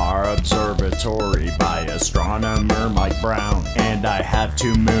Palomar Observatory by astronomer Mike Brown. And I have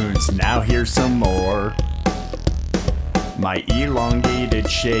 2 moons, now here's some more. My elongated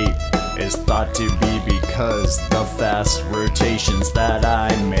shape is thought to be because the fast rotations that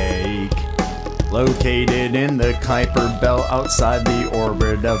I make. Located in the Kuiper Belt outside the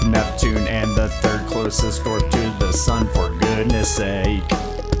orbit of Neptune and the third closest dwarf to the Sun, for goodness sake.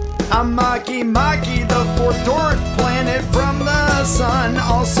 I'm Makee, the fourth dwarf planet from the Sun,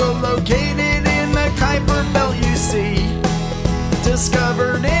 also located in the Kuiper Belt, you see.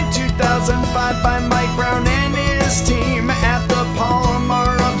 Discovered in 2005 by Mike Brown and his team at the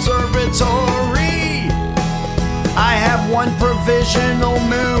Palomar Observatory. I have one provisional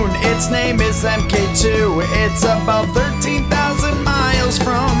moon, its name is MK2. It's about 13,000 miles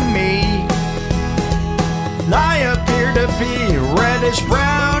from me. I appear to be reddish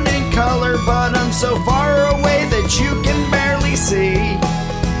brown in color, but I'm so far away that you can barely see.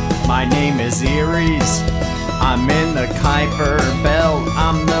 My name is Aries, I'm in the Kuiper Belt.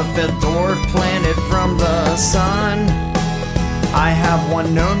 I'm the fifth dwarf planet from the Sun. I have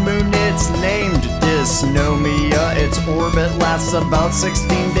one known moon, it's named Dysnomia. Its orbit lasts about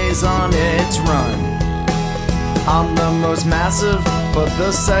 16 days on its run. I'm the most massive, but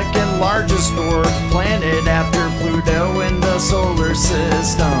the second largest dwarf planet after Pluto in the solar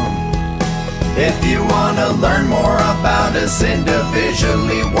system. If you want to learn more about us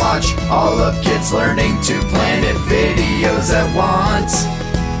individually, watch all of Kids Learning to Planet videos at once.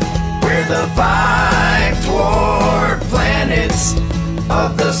 We're the 5 dwarf planets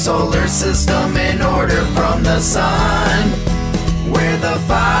of the solar system in order from the Sun. We're the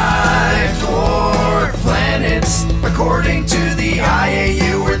 5 dwarf planets. According to the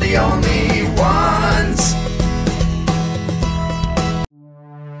IAU, we're the only ones.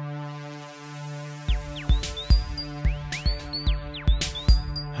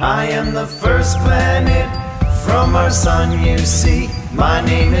 I am the first planet from our Sun, you see. My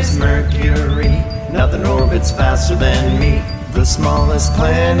name is Mercury. Nothing orbits faster than me. The smallest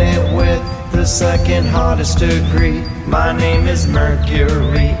planet with the second hottest degree. My name is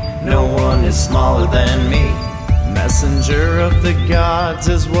Mercury. No one is smaller than me. Messenger of the gods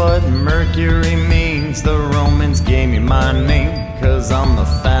is what Mercury means. The Romans gave me my name 'cause I'm the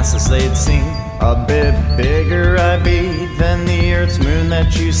fastest they'd seen. A bit bigger I be than the Earth's moon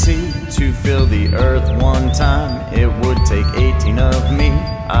that you see. To fill the Earth one time, it would take 18 of me.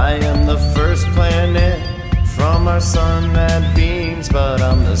 I am the first planet from our Sun that beams, but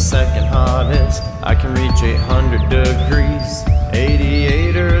I'm the second hottest. I can reach 800 degrees.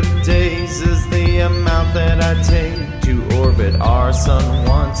 88 Earth days is the amount that I take to orbit our Sun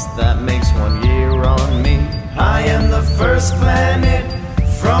once. That makes 1 year on me. I am the first planet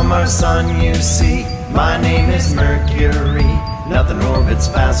from our Sun, you see. My name is Mercury. Nothing orbits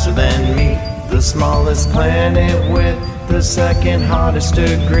faster than me. The smallest planet with the second hottest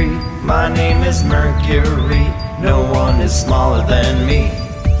degree. My name is Mercury. No one is smaller than me.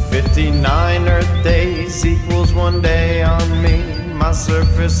 59 Earth days equals 1 day on me. My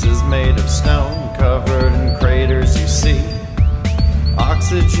surface is made of stone, covered in craters you see.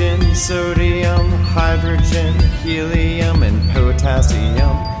 Oxygen, sodium, hydrogen, helium, and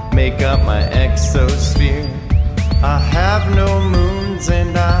potassium make up my exosphere. I have no moons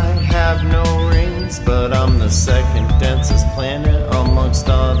and I have no rings, but I'm the second densest planet amongst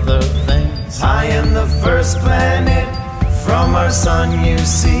other things. I am the first planet from our Sun, you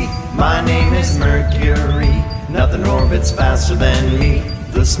see. My name is Mercury. Nothing orbits faster than me.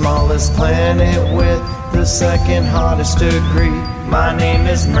 The smallest planet with the second hottest degree. My name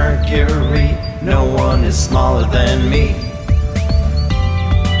is Mercury. No one is smaller than me.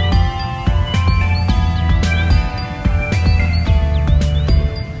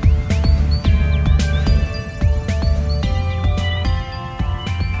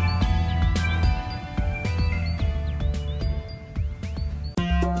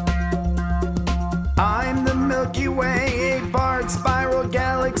 I'm the Milky Way, a barred spiral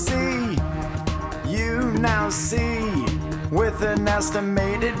galaxy. You now see, with an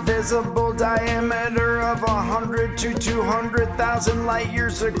estimated visible diameter of 100 to 200,000 light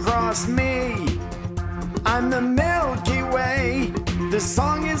years across me. I'm the Milky Way. This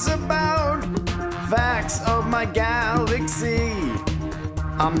song is about facts of my galaxy.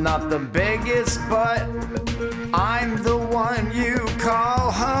 I'm not the biggest, but I'm the one you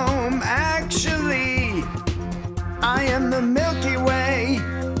call home. Actually, I am the Milky Way,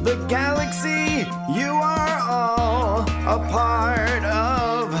 the galaxy you are all a part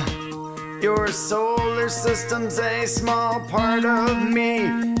of. Your solar system's a small part of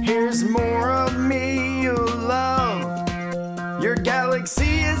me. Here's more of me you'll love. Your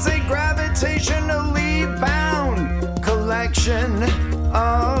galaxy is a gravitationally bound collection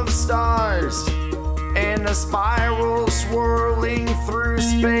of stars in a spiral swirling through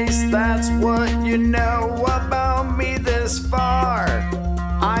space. That's what you know about me this far.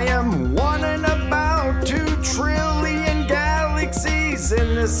 I am one in a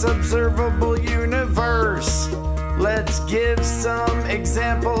this observable universe. Let's give some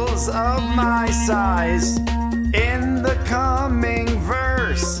examples of my size in the coming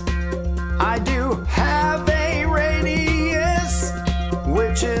verse. I do have a radius,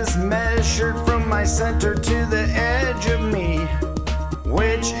 which is measured from my center to the edge of me,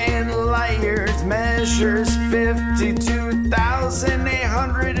 which in light years measures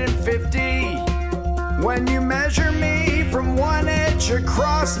 52,850. When you measure me from one edge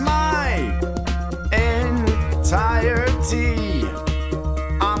across my entirety,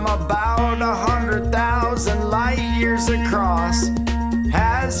 I'm about 100,000 light years across.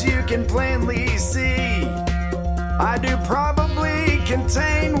 As you can plainly see, I do probably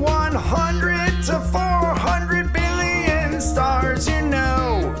contain 100 to 400 billion stars. You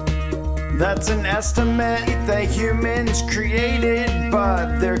know, that's an estimate that humans created,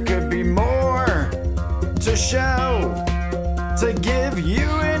 but there could be more to show. To give you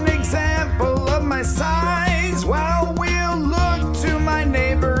an example of my size, well, we'll look to my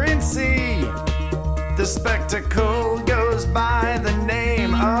neighbor and see. The spectacle goes by the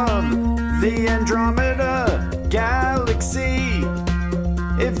name of the Andromeda Galaxy.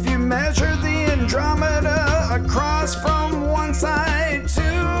 If you measure the Andromeda across from one side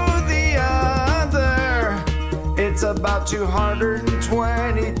to the other, it's about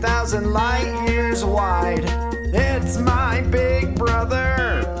 220,000 light years wide. It's my big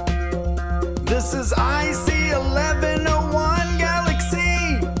brother. This is IC 1101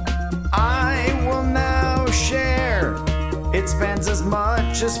 Galaxy. I will now share. It spans as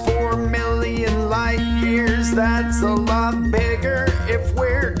much as 4 million light years. That's a lot bigger if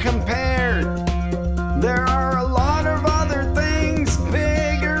we're compared. There are a lot of other things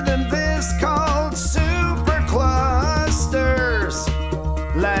bigger than this called superclusters.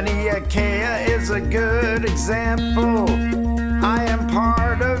 Laniakea is a good example. I am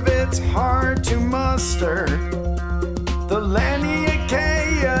part of it's hard to muster. The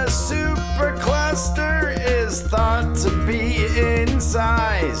Laniakea Supercluster is thought to be in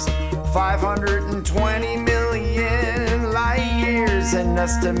size 520 million light years, an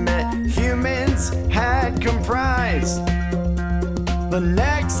estimate humans had comprised. The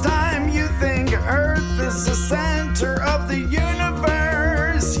next time you think Earth is the center of the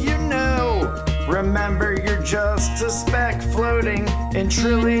universe, you know, remember you're just a speck floating in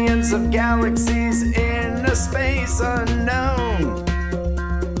trillions of galaxies in a space unknown.